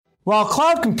While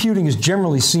cloud computing is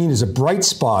generally seen as a bright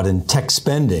spot in tech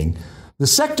spending, the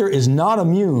sector is not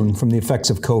immune from the effects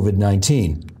of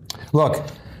COVID-19. Look,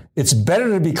 it's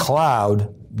better to be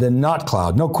cloud than not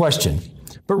cloud, no question.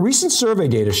 But recent survey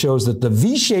data shows that the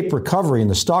V-shaped recovery in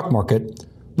the stock market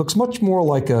looks much more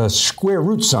like a square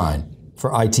root sign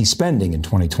for IT spending in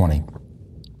 2020.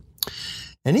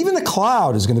 And even the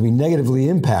cloud is going to be negatively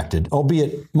impacted,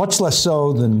 albeit much less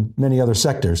so than many other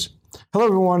sectors. Hello,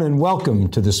 everyone, and welcome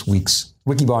to this week's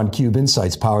Wikibon Cube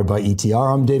Insights powered by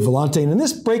ETR. I'm Dave Vellante, and in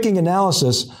this breaking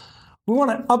analysis, we want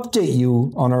to update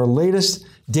you on our latest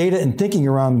data and thinking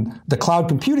around the cloud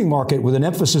computing market with an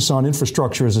emphasis on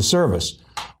infrastructure as a service.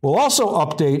 We'll also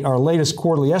update our latest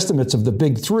quarterly estimates of the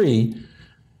big three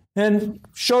and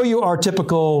show you our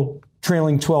typical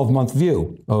trailing 12-month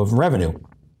view of revenue.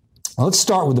 Now, let's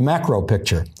start with the macro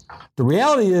picture. The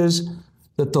reality is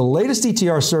that the latest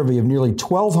ETR survey of nearly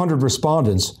 1,200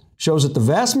 respondents shows that the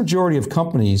vast majority of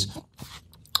companies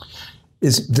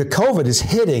the COVID is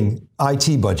hitting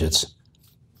IT budgets.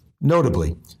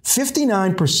 Notably,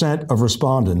 59% of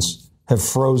respondents have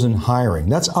frozen hiring.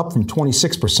 That's up from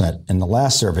 26% in the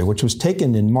last survey, which was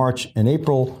taken in March and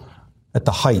April at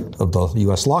the height of the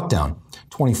U.S. lockdown.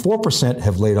 24%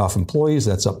 have laid off employees.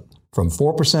 That's up from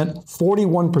 4%.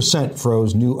 41%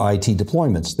 froze new IT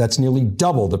deployments. That's nearly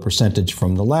double the percentage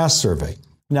from the last survey.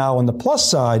 Now, on the plus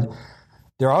side,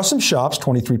 there are some shops,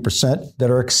 23%,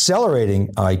 that are accelerating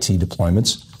IT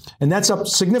deployments, and that's up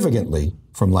significantly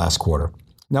from last quarter.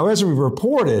 Now, as we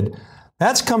reported,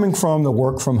 that's coming from the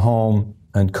work from home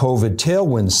and COVID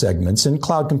tailwind segments, and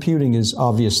cloud computing is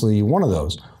obviously one of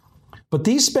those. But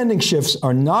these spending shifts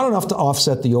are not enough to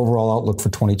offset the overall outlook for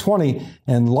 2020,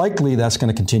 and likely that's going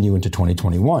to continue into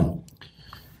 2021.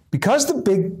 Because the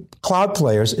big cloud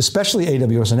players, especially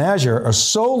AWS and Azure, are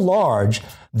so large,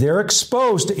 they're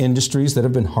exposed to industries that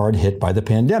have been hard hit by the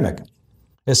pandemic.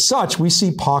 As such, we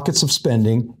see pockets of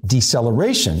spending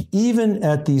deceleration, even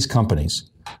at these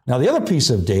companies. Now, the other piece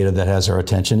of data that has our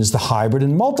attention is the hybrid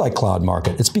and multi-cloud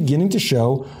market. It's beginning to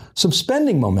show some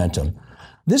spending momentum.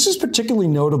 This is particularly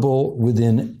notable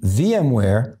within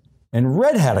VMware and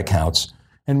Red Hat accounts,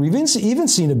 and we've even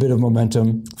seen a bit of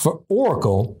momentum for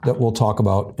Oracle that we'll talk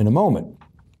about in a moment.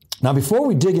 Now, before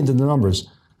we dig into the numbers,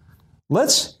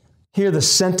 let's hear the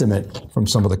sentiment from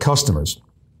some of the customers.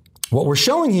 What we're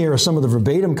showing here are some of the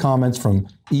verbatim comments from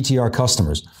ETR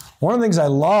customers. One of the things I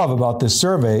love about this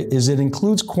survey is it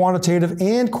includes quantitative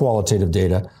and qualitative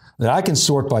data that I can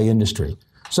sort by industry.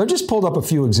 So I've just pulled up a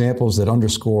few examples that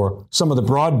underscore some of the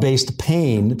broad-based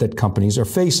pain that companies are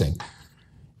facing.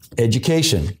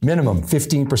 Education, minimum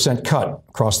 15% cut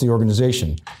across the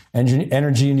organization.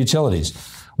 Energy and utilities.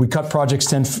 We cut projects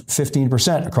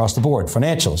 15% across the board.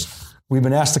 Financials. We've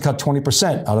been asked to cut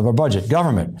 20% out of our budget.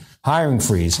 Government, hiring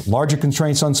freeze, larger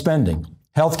constraints on spending.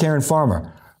 Healthcare and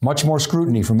pharma, much more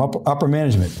scrutiny from upper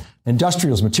management.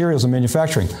 Industrials, materials, and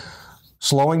manufacturing.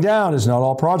 Slowing down as not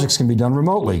all projects can be done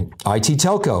remotely. IT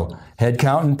telco,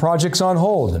 headcount and projects on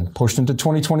hold and pushed into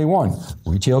 2021.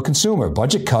 Retail consumer,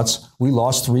 budget cuts, we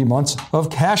lost 3 months of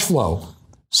cash flow.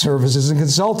 Services and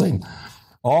consulting,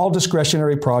 all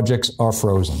discretionary projects are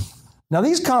frozen. Now,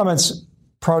 these comments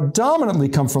predominantly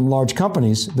come from large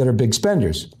companies that are big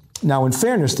spenders. Now, in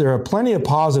fairness, there are plenty of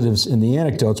positives in the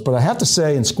anecdotes, but I have to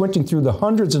say, in squinting through the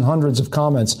hundreds and hundreds of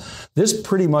comments, this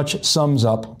pretty much sums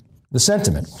up the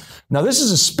sentiment. Now, this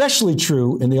is especially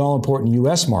true in the all-important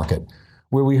U.S. market,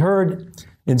 where we heard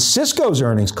in Cisco's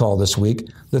earnings call this week,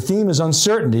 the theme is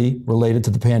uncertainty related to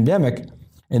the pandemic,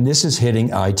 and this is hitting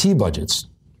IT budgets.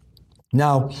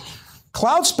 Now,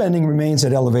 cloud spending remains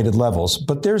at elevated levels,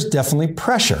 but there's definitely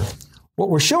pressure. What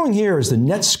we're showing here is the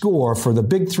net score for the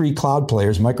big three cloud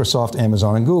players, Microsoft,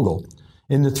 Amazon, and Google.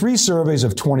 In the three surveys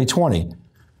of 2020,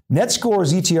 net score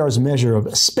is ETR's measure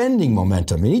of spending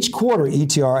momentum. In each quarter,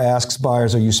 ETR asks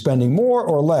buyers, are you spending more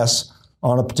or less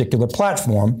on a particular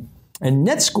platform? And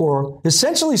net score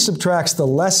essentially subtracts the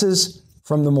lesses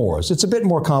from the mores. It's a bit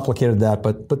more complicated than that,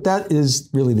 but that is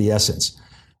really the essence.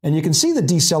 And you can see the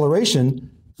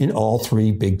deceleration in all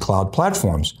three big cloud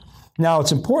platforms. Now,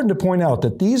 it's important to point out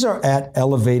that these are at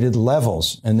elevated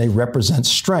levels and they represent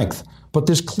strength. But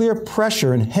there's clear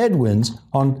pressure and headwinds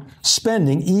on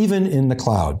spending, even in the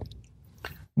cloud.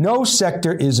 No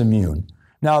sector is immune.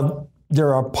 Now,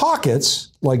 there are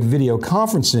pockets like video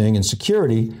conferencing and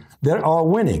security that are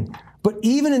winning. But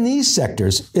even in these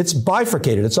sectors, it's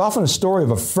bifurcated. It's often a story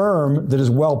of a firm that is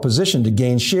well positioned to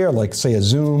gain share, like, say, a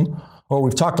Zoom, or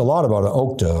we've talked a lot about an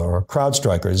Okta or a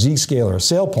CrowdStrike or a Zscaler or a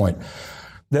SailPoint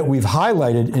that we've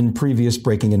highlighted in previous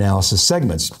breaking analysis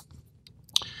segments.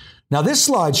 Now, this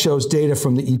slide shows data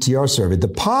from the ETR survey. The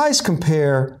pies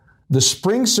compare the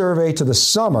spring survey to the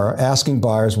summer asking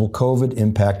buyers, will COVID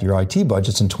impact your IT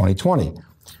budgets in 2020?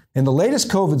 In the latest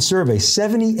COVID survey,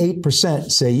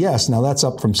 78% say yes. Now that's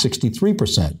up from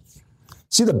 63%.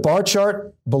 See the bar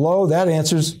chart below? That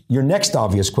answers your next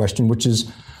obvious question, which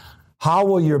is, how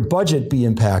will your budget be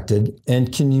impacted?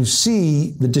 And can you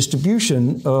see the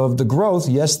distribution of the growth?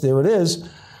 Yes, there it is.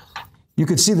 You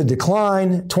could see the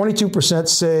decline. 22%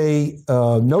 say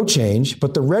no change,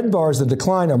 but the red bars, the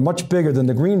decline, are much bigger than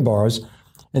the green bars.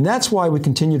 And that's why we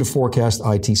continue to forecast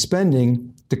IT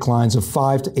spending declines of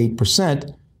 5 to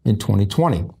 8% in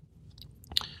 2020.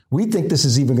 We think this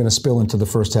is even going to spill into the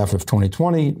first half of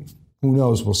 2020. Who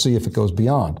knows? We'll see if it goes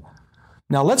beyond.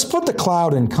 Now, let's put the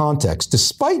cloud in context.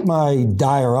 Despite my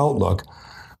dire outlook,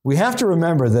 we have to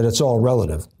remember that it's all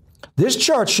relative. This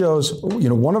chart shows,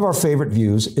 one of our favorite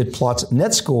views. It plots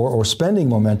net score or spending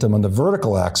momentum on the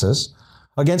vertical axis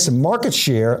against market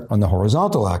share on the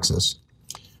horizontal axis.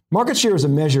 Market share is a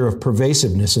measure of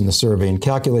pervasiveness in the survey and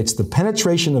calculates the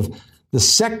penetration of the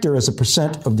sector as a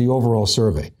percent of the overall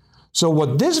survey. So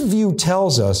what this view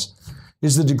tells us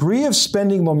is the degree of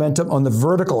spending momentum on the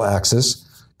vertical axis.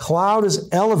 Cloud is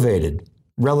elevated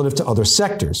relative to other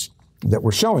sectors that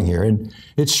we're showing here. And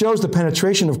it shows the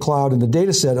penetration of cloud in the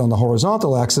data set on the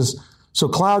horizontal axis. So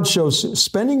cloud shows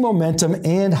spending momentum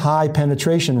and high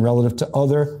penetration relative to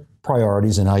other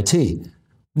priorities in IT.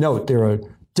 Note, there are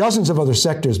dozens of other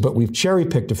sectors, but we've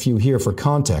cherry-picked a few here for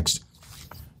context.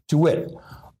 To wit,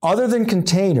 other than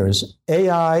containers,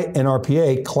 AI and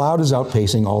RPA, cloud is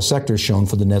outpacing all sectors shown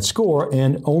for the net score,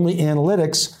 and only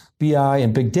analytics, BI,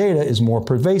 and big data is more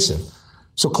pervasive.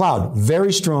 So cloud,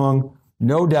 very strong.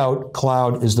 No doubt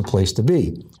cloud is the place to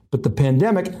be. But the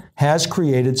pandemic has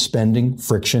created spending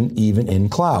friction even in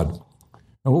cloud.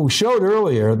 And what we showed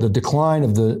earlier, the decline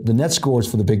of the net scores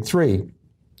for the big three.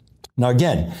 Now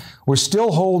again, we're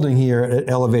still holding here at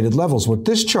elevated levels. What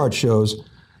this chart shows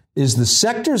is the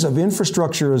sectors of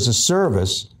infrastructure as a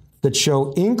service that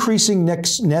show increasing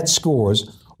net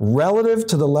scores relative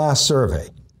to the last survey.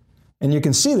 And you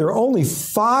can see there are only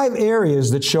 5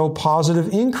 areas that show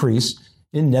positive increase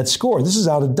in net score. This is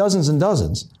out of dozens and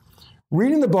dozens.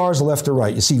 Reading the bars left to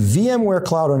right, you see VMware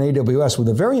Cloud on AWS with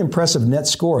a very impressive net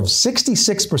score of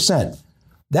 66%.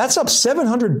 That's up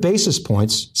 700 basis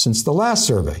points since the last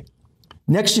survey.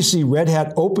 Next, you see Red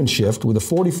Hat OpenShift with a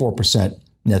 44%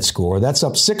 net score. That's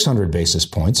up 600 basis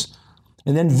points.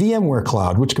 And then VMware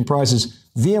Cloud, which comprises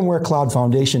VMware Cloud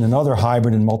Foundation and other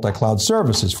hybrid and multi-cloud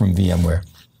services from VMware.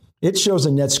 It shows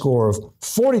a net score of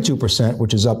 42%,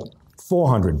 which is up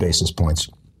 400 basis points.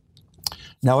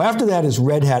 Now, after that is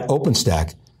Red Hat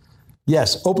OpenStack.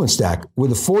 Yes, OpenStack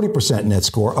with a 40% net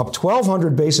score, up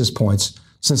 1,200 basis points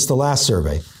since the last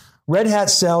survey. Red Hat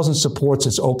sells and supports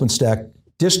its OpenStack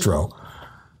distro.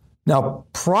 Now,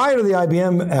 prior to the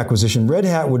IBM acquisition, Red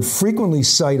Hat would frequently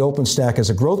cite OpenStack as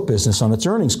a growth business on its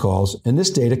earnings calls, and this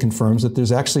data confirms that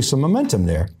there's actually some momentum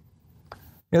there.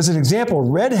 As an example,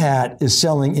 Red Hat is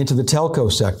selling into the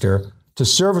telco sector to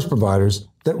service providers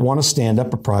that want to stand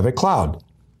up a private cloud.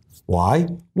 Why?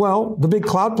 Well, the big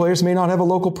cloud players may not have a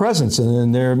local presence,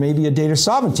 and there may be a data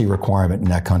sovereignty requirement in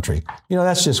that country.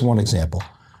 That's just one example.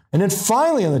 And then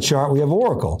finally on the chart, we have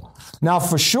Oracle. Now,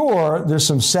 for sure, there's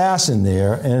some SaaS in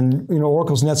there, and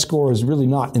Oracle's net score is really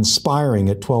not inspiring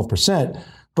at 12%,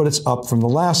 but it's up from the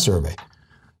last survey.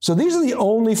 So these are the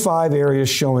only 5 areas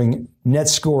showing net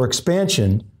score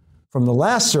expansion from the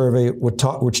last survey,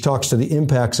 which talks to the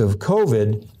impacts of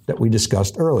COVID that we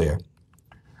discussed earlier.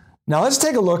 Now let's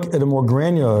take a look at a more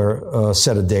granular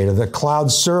set of data, the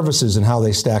cloud services and how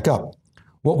they stack up.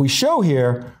 What we show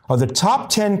here are the top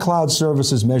 10 cloud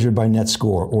services measured by net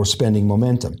score or spending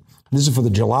momentum. This is for the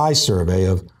July survey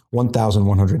of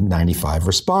 1,195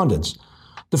 respondents.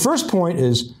 The first point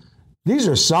is these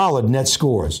are solid net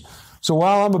scores. So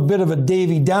while I'm a bit of a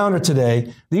Davy Downer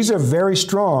today, these are very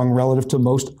strong relative to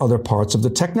most other parts of the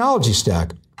technology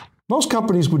stack. Most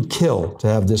companies would kill to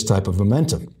have this type of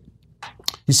momentum.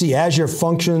 You see Azure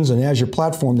Functions and Azure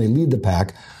Platform, they lead the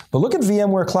pack. But look at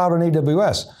VMware Cloud on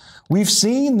AWS. We've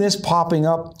seen this popping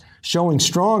up, showing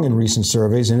strong in recent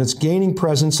surveys, and it's gaining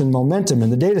presence and momentum in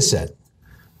the data set.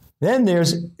 Then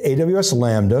there's AWS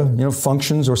Lambda,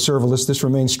 functions or serverless. This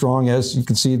remains strong, as you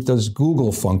can see it does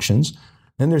Google Functions.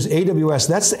 Then there's AWS.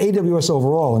 That's the AWS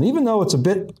overall. And even though it's a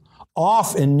bit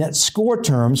off in net score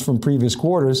terms from previous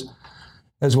quarters,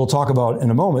 as we'll talk about in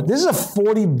a moment, this is a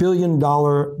 $40 billion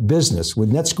business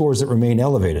with net scores that remain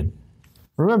elevated.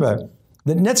 Remember,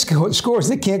 the net scores,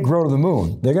 they can't grow to the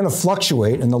moon. They're going to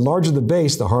fluctuate, and the larger the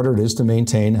base, the harder it is to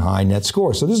maintain high net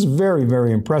scores. So this is very,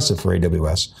 very impressive for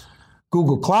AWS.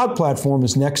 Google Cloud Platform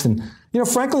is next, and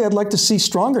frankly, I'd like to see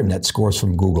stronger net scores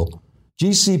from Google.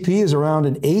 GCP is around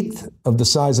an eighth of the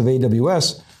size of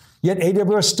AWS, yet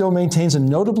AWS still maintains a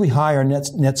notably higher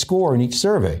net score in each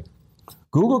survey.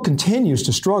 Google continues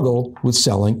to struggle with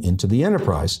selling into the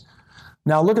enterprise.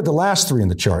 Now look at the last three in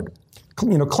the chart.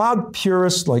 Cloud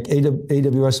purists like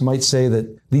AWS might say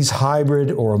that these hybrid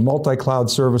or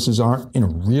multi-cloud services aren't in a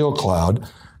real cloud.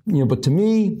 But to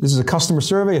me, this is a customer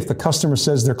survey. If the customer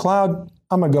says they're cloud,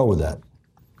 I'm going to go with that.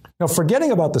 Now,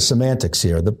 forgetting about the semantics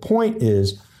here, the point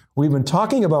is we've been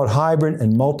talking about hybrid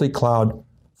and multi-cloud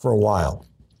for a while.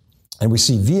 And we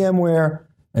see VMware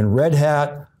and Red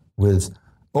Hat with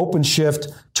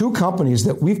OpenShift, two companies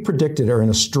that we've predicted are in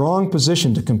a strong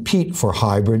position to compete for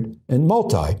hybrid and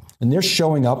multi, and they're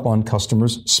showing up on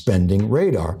customers' spending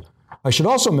radar. I should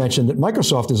also mention that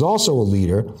Microsoft is also a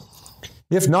leader,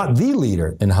 if not the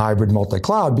leader, in hybrid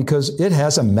multi-cloud because it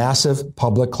has a massive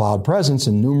public cloud presence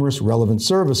in numerous relevant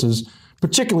services,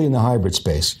 particularly in the hybrid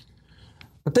space.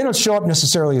 But they don't show up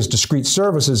necessarily as discrete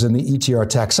services in the ETR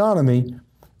taxonomy,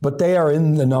 but they are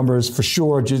in the numbers for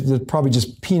sure, probably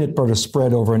just peanut butter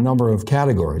spread over a number of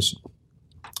categories.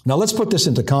 Now let's put this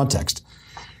into context.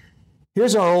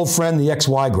 Here's our old friend, the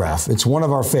XY graph. It's one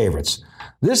of our favorites.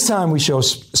 This time we show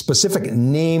specific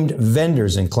named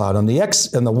vendors in cloud. On the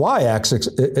X and the Y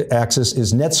axis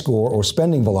is net score or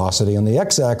spending velocity. On the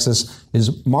X axis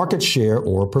is market share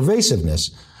or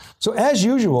pervasiveness. So as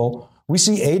usual, we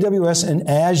see AWS and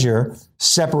Azure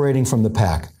separating from the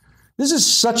pack. This is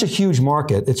such a huge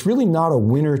market. It's really not a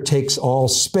winner takes all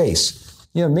space.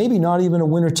 Maybe not even a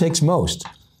winner takes most.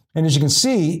 And as you can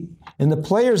see, in the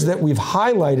players that we've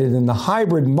highlighted in the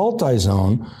hybrid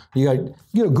multi-zone,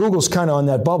 Google's kind of on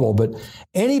that bubble, but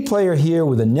any player here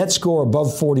with a net score above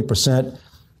 40%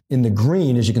 in the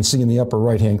green, as you can see in the upper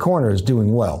right-hand corner, is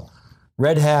doing well.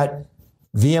 Red Hat,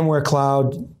 VMware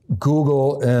Cloud,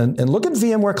 Google, and look at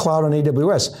VMware Cloud on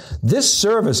AWS. This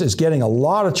service is getting a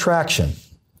lot of traction.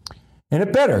 And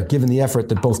it better, given the effort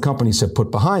that both companies have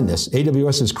put behind this.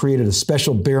 AWS has created a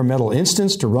special bare metal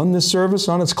instance to run this service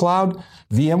on its cloud.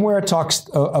 VMware talks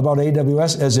about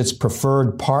AWS as its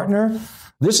preferred partner.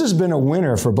 This has been a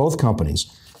winner for both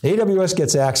companies. AWS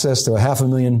gets access to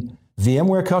 500,000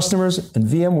 VMware customers, and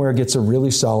VMware gets a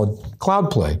really solid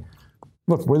cloud play.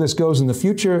 Look, where this goes in the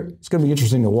future, it's going to be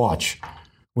interesting to watch.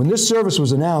 When this service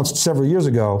was announced several years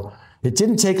ago, it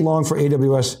didn't take long for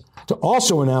AWS to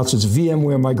also announce its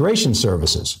VMware migration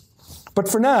services. But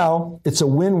for now, it's a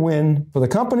win-win for the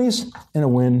companies and a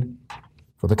win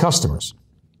for the customers.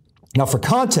 Now, for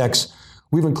context,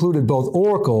 we've included both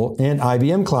Oracle and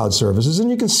IBM cloud services, and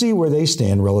you can see where they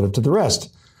stand relative to the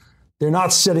rest. They're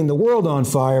not setting the world on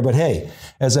fire, but hey,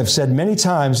 as I've said many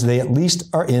times, they at least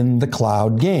are in the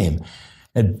cloud game.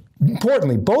 And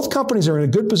importantly, both companies are in a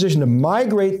good position to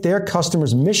migrate their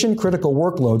customers' mission-critical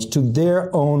workloads to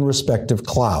their own respective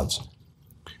clouds.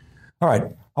 All right,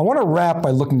 I want to wrap by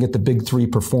looking at the big three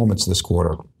performance this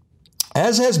quarter.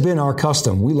 As has been our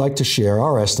custom, we like to share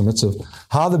our estimates of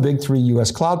how the big three U.S.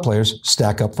 cloud players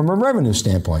stack up from a revenue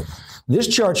standpoint. This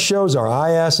chart shows our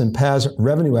IaaS and PaaS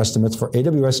revenue estimates for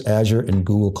AWS, Azure, and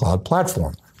Google Cloud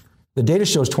Platform. The data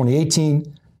shows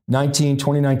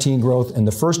 2019 growth and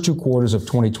the first 2 quarters of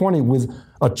 2020 with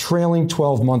a trailing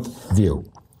 12-month view.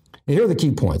 And here are the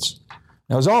key points.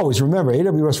 Now, as always, remember,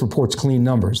 AWS reports clean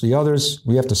numbers. The others,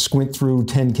 we have to squint through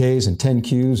 10Ks and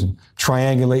 10Qs and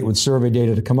triangulate with survey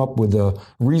data to come up with a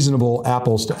reasonable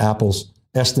apples-to-apples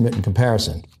estimate and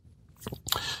comparison.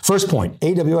 First point,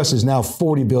 AWS is now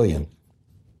 $40 billion.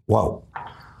 Whoa.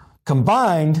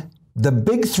 Combined, the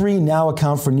big three now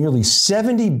account for nearly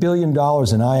 $70 billion in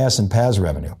IaaS and PaaS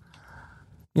revenue.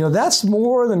 That's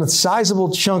more than a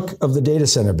sizable chunk of the data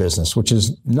center business, which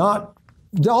is not,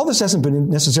 all this hasn't been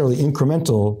necessarily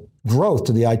incremental growth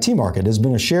to the IT market. There's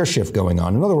been a share shift going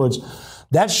on. In other words,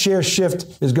 that share shift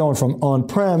is going from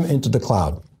on-prem into the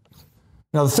cloud.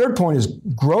 Now, the third point is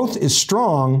growth is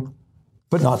strong,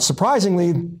 but not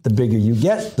surprisingly, the bigger you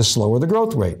get, the slower the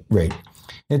growth rate.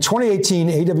 In 2018,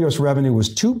 AWS revenue was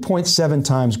 2.7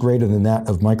 times greater than that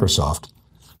of Microsoft.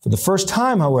 For the first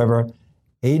time, however,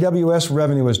 AWS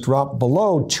revenue has dropped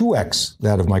below 2x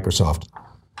that of Microsoft.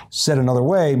 Said another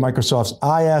way, Microsoft's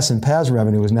IaaS and PaaS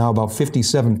revenue is now about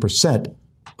 57%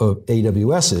 of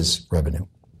AWS's revenue.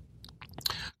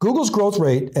 Google's growth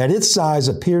rate at its size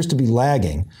appears to be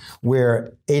lagging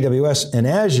where AWS and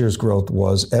Azure's growth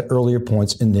was at earlier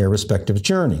points in their respective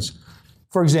journeys.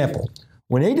 For example,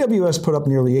 when AWS put up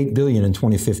nearly $8 billion in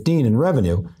 2015 in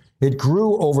revenue, it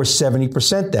grew over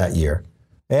 70% that year.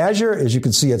 Azure, as you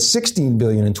can see, at $16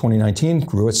 billion in 2019,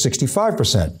 grew at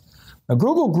 65%. Now,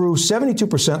 Google grew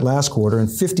 72% last quarter and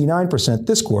 59%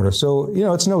 this quarter. So,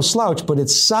 it's no slouch, but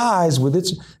it's at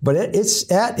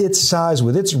its size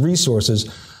with its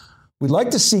resources. We'd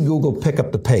like to see Google pick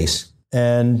up the pace,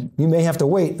 and we may have to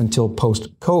wait until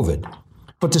post-COVID.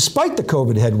 But despite the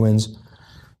COVID headwinds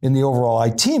in the overall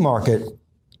IT market,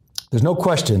 there's no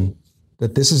question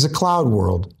that this is a cloud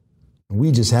world, and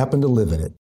we just happen to live in it.